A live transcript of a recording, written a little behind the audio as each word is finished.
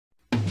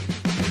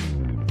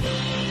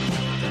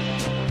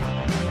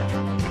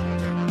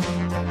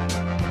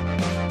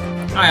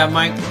Hi, I'm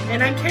Mike.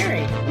 And I'm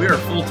Terry. We are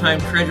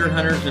full-time treasure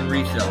hunters and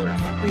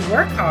resellers. We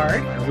work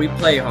hard. And we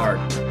play hard.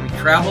 We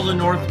travel the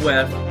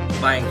Northwest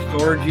buying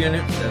storage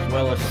units as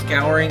well as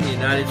scouring the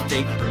United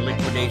States for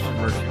liquidation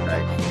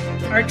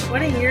merchandise. Our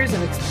 20 years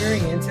of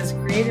experience has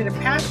created a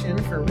passion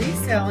for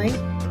reselling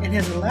and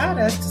has allowed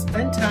us to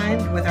spend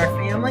time with our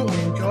family and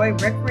enjoy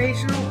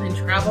recreational and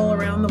travel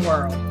around the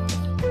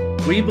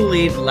world. We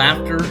believe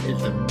laughter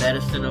is the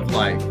medicine of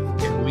life,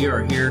 and we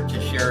are here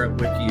to share it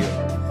with you.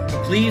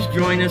 Please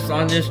join us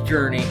on this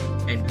journey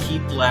and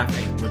keep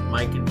laughing with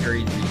Mike and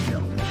Terry's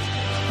Retail.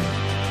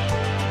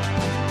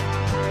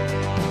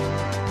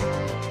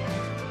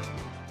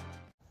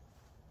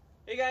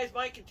 Hey guys,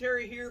 Mike and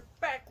Terry here,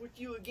 back with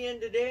you again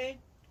today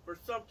for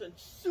something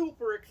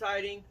super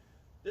exciting.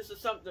 This is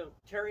something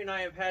Terry and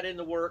I have had in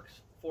the works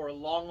for a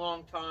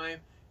long time.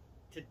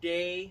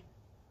 Today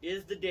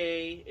is the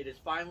day. It has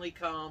finally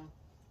come.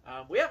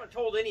 We haven't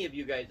told any of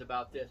you guys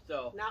about this,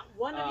 so not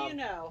one of you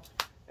know.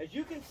 As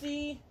you can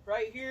see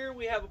right here,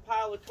 we have a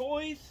pile of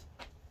toys.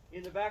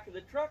 In the back of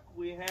the truck,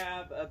 we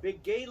have a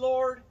big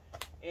Gaylord,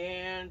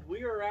 and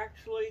we are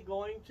actually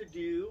going to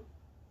do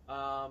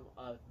a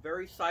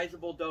very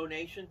sizable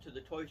donation to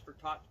the Toys for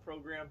Tots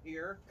program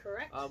here.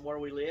 Correct. Where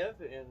we live.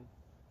 And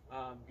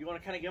you want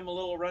to kind of give them a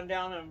little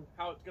rundown on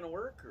how it's going to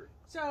work? Or?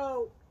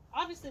 So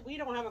obviously we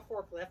don't have a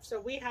forklift, so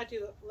we had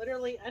to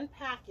literally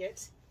unpack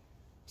it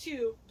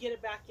to get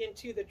it back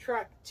into the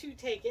truck to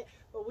take it.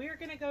 But we're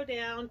going to go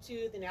down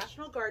to the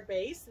National Guard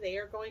base. They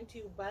are going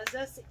to buzz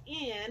us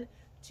in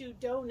to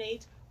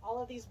donate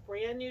all of these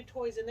brand new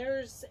toys. And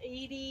there's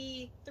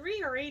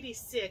 83 or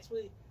 86.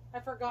 I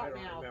forgot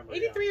now. Remember,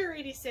 83 or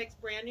 86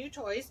 brand new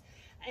toys.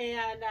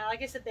 And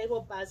like I said, they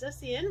will buzz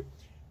us in.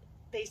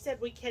 They said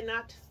we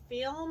cannot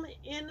film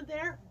in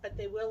there, but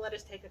they will let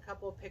us take a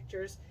couple of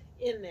pictures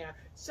in there.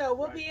 So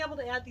we'll be able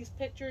to add these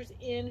pictures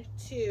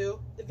into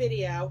the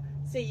video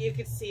so you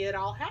can see it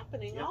all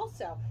happening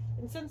also.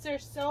 And since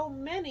there's so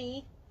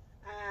many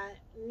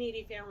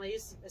needy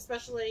families,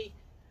 especially,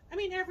 I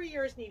mean, every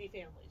year is needy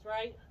families,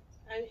 right?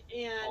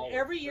 And always.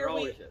 Every year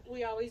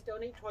we always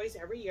donate toys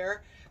every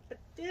year. But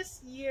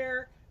this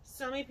year,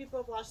 so many people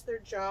have lost their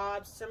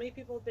jobs. So many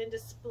people have been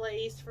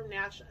displaced from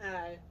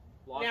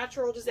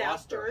natural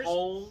disasters,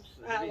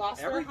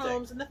 lost their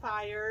homes in the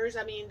fires.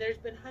 I mean, there's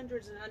been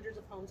hundreds and hundreds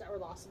of homes that were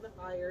lost in the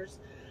fires.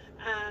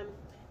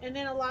 And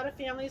then a lot of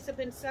families have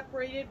been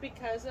separated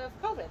because of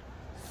COVID.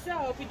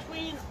 So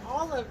between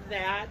all of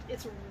that,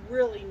 it's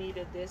really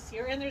needed this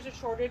year. And there's a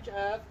shortage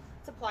of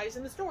supplies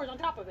in the stores on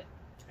top of it.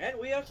 And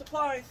we have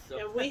supplies. So.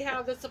 And we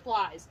have the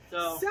supplies.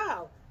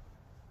 So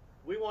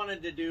we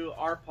wanted to do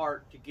our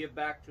part to give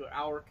back to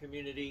our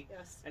community.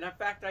 Yes. And in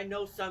fact, I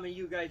know some of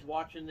you guys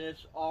watching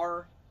this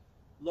are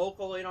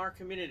local in our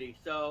community.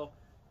 So,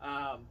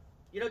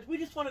 you know, we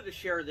just wanted to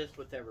share this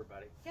with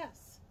everybody.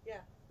 Yes.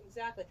 Yeah,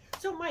 exactly.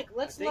 So, Mike,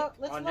 let's load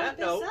this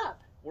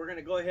up. We're going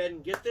to go ahead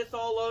and get this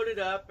all loaded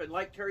up. And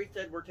like Terry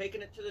said, we're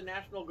taking it to the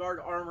National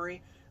Guard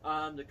Armory.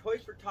 The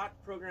Toys for Tots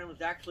program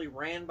is actually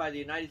ran by the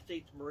United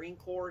States Marine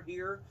Corps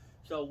here.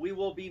 So we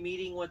will be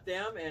meeting with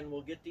them and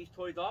we'll get these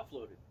toys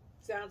offloaded.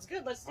 Sounds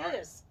good. Let's do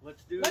this.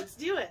 Let's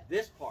do it.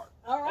 This part.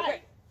 All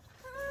right.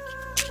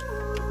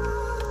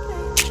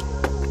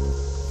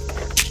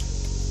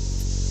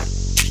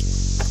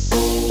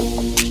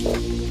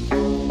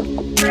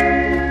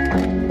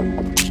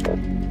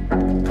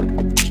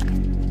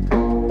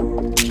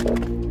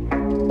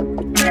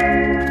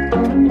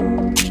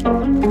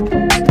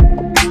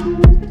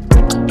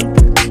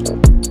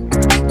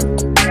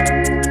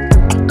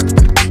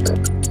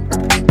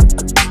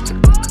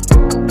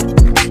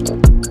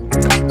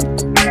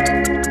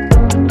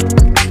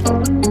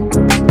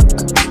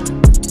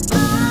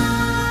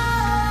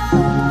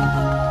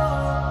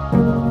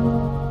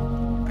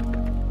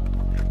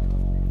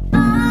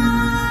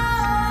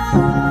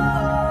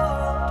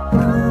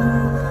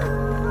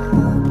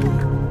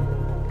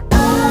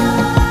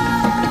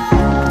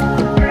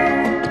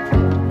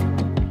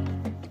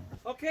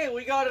 Okay.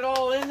 We got it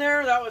all in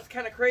there. That was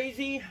kind of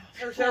crazy.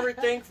 There's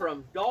everything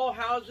from doll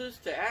houses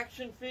to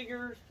action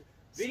figures,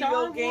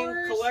 video game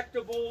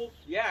collectibles.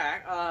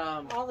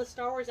 Yeah. All the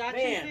Star Wars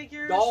action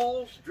figures.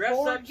 Dolls,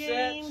 dress-up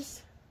games.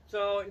 Sets.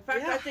 So, in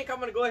fact, I think I'm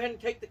going to go ahead and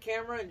take the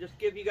camera and just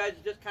give you guys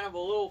just kind of a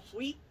little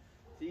sweep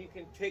so you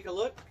can take a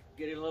look,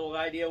 get a little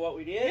idea of what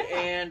we did. Yeah.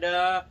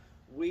 And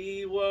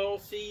we will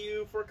see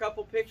you for a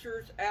couple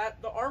pictures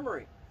at the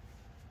Armory.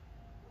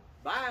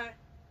 Bye.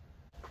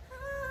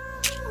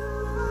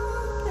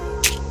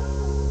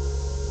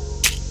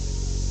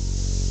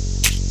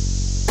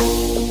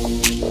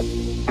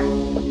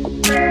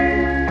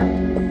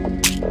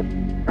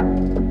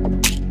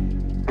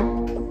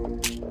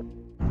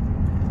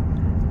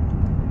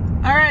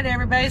 All right,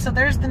 everybody, so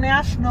there's the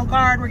National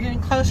Guard. We're getting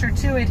closer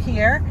to it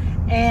here,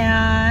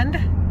 and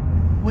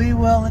we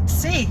will, let's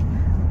see,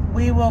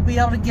 we will be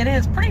able to get in.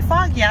 It's pretty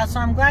foggy out, so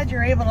I'm glad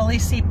you're able to at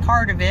least see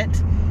part of it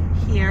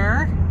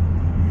here.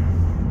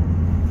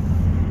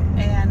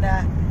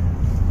 And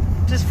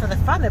just for the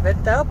fun of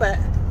it, though, but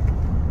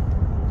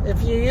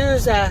If you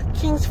use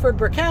Kingsford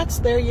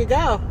briquettes, there you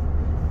go.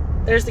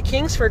 There's the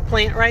Kingsford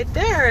plant right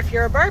there if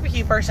you're a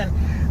barbecue person.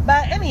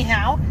 But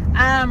anyhow,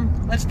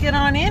 let's get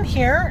on in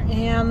here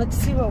and let's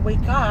see what we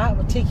got.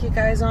 We'll take you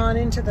guys on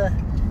into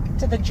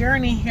the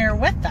journey here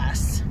with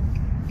us.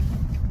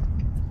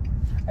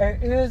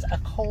 It is a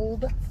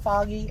cold,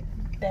 foggy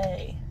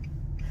day.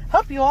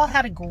 Hope you all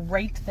had a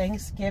great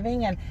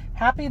Thanksgiving and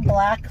happy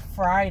Black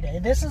Friday.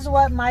 This is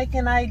what Mike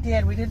and I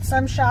did. We did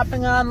some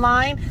shopping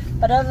online,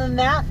 but other than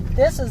that,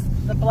 this is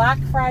the Black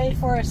Friday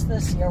for us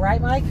this year,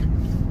 right, Mike?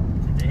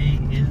 Today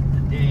is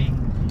the day.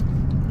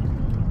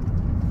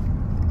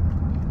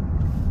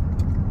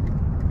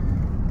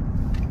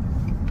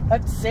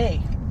 Let's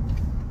see.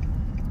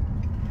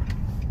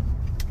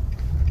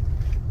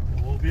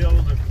 We'll be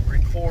able to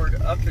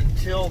record up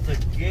until the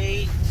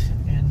gate,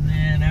 and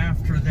then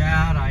after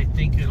that, I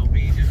think it'll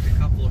be just a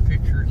couple of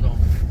pictures only.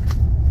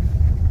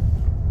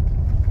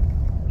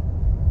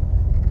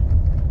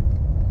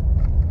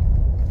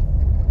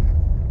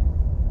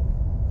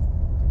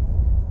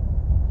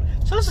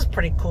 So this is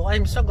pretty cool.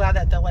 I'm so glad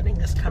that they're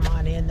letting us come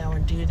on in though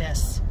and do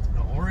this.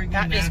 The Oregon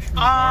That is National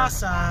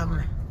awesome.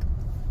 Guard.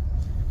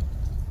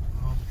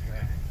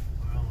 Okay.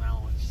 Well,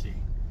 now let's see.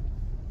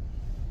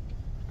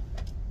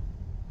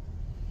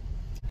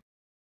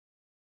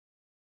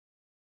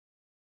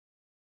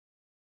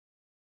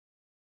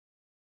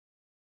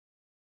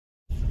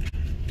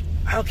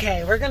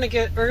 Okay, we're gonna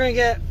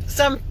get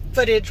some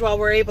footage while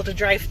we're able to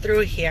drive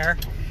through here.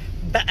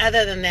 But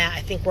other than that,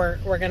 I think we're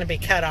gonna be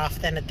cut off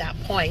then at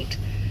that point.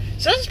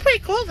 So this is pretty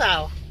cool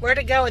though, where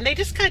to go. And they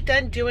just got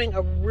done doing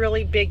a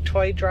really big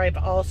toy drive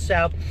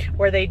also,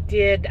 where they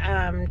did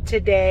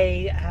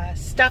today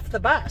Stuff the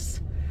Bus.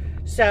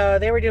 So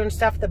they were doing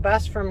Stuff the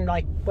Bus from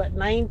like, what,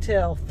 9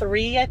 till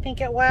 3, I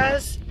think it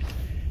was.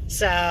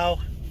 So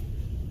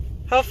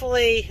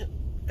hopefully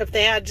if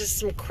they had just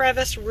some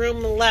crevice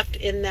room left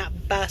in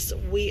that bus,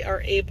 we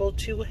are able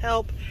to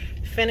help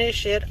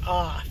finish it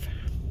off.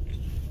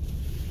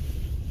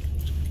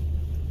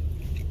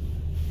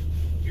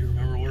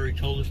 He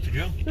told us to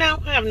go?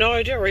 No, I have no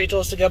idea where he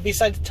told us to go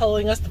besides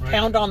telling us to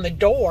pound on the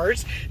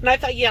doors. And I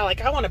thought, yeah,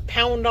 like I want to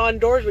pound on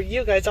doors with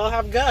you guys. I'll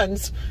have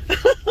guns.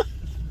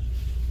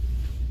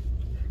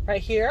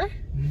 Right here,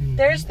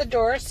 there's the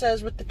door. It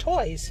says with the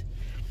toys.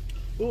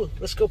 Ooh,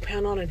 let's go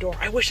pound on a door.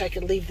 I wish I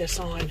could leave this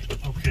on.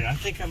 Okay, I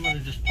think I'm going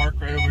to just park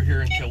right over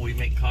here until we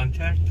make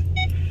contact.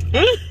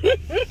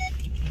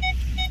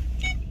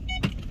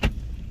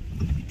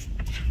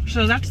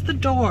 So that's the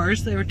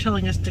doors they were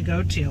telling us to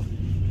go to.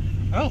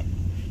 Oh.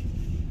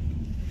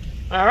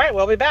 All right,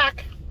 we'll be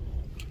back.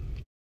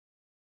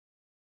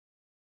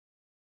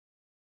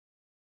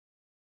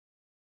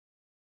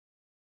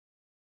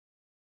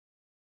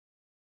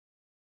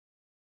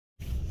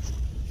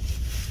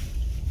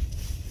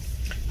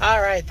 All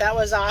right, that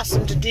was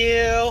awesome to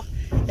do.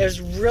 It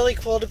was really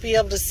cool to be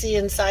able to see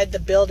inside the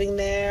building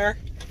there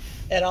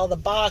at all the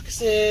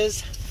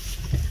boxes,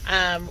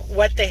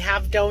 what they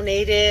have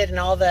donated, and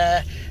all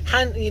the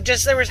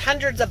there was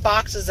hundreds of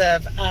boxes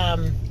of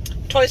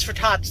Toys for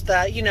Tots,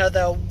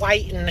 the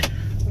white and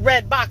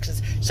red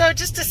boxes. So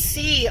just to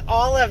see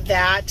all of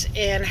that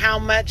and how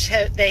much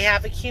they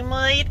have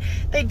accumulated,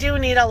 they do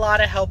need a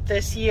lot of help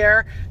this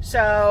year.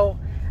 So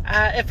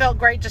it felt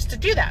great just to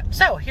do that.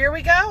 So here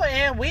we go,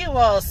 and we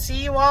will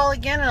see you all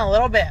again in a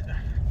little bit.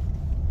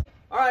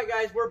 All right,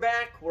 guys, we're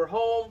back. We're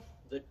home.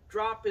 The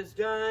drop is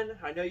done.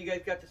 I know you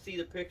guys got to see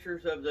the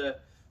pictures of the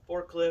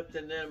forklift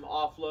and them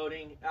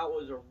offloading. That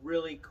was a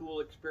really cool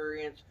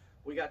experience.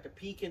 We got to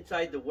peek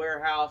inside the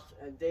warehouse,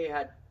 and they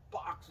had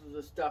boxes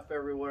of stuff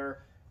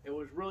everywhere. It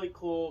was really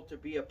cool to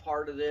be a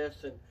part of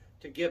this and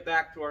to give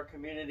back to our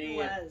community. It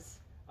was.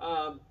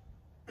 And,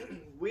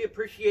 we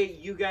appreciate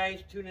you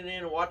guys tuning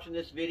in and watching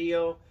this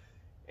video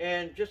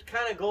and just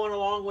kind of going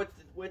along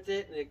with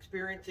it and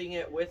experiencing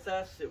it with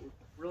us. It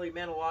really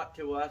meant a lot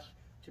to us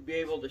to be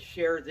able to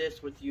share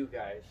this with you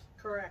guys.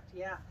 Correct,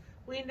 yeah.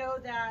 We know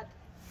that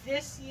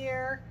this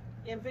year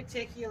in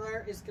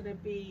particular is going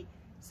to be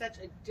such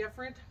a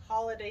different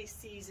holiday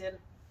season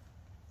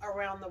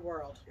around the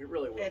world. It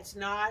really will. It's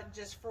not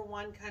just for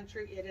one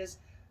country, it is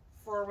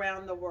for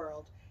around the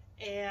world.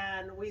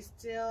 And we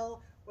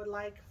still would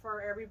like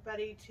for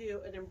everybody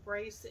to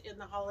embrace in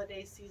the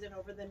holiday season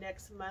over the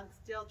next month.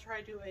 Still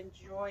try to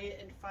enjoy it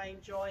and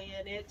find joy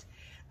in it.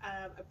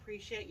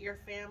 Appreciate your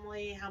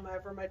family,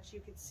 however much you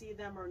could see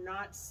them or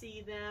not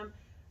see them.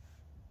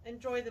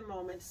 Enjoy the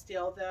moment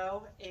still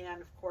though,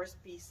 and of course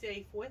be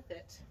safe with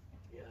it.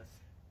 Yes.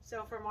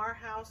 So from our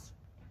house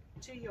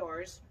to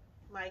yours,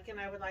 Mike and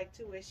I would like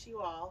to wish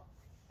you all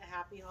a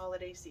happy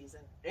holiday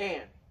season.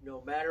 And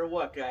no matter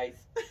what,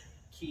 guys,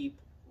 keep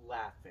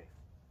laughing.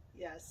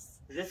 Yes.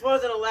 This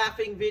wasn't a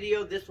laughing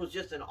video. This was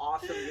just an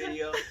awesome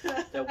video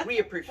that we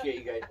appreciate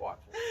you guys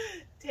watching.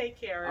 Take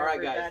care, all right,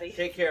 everybody. guys.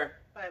 Take care.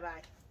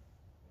 Bye-bye.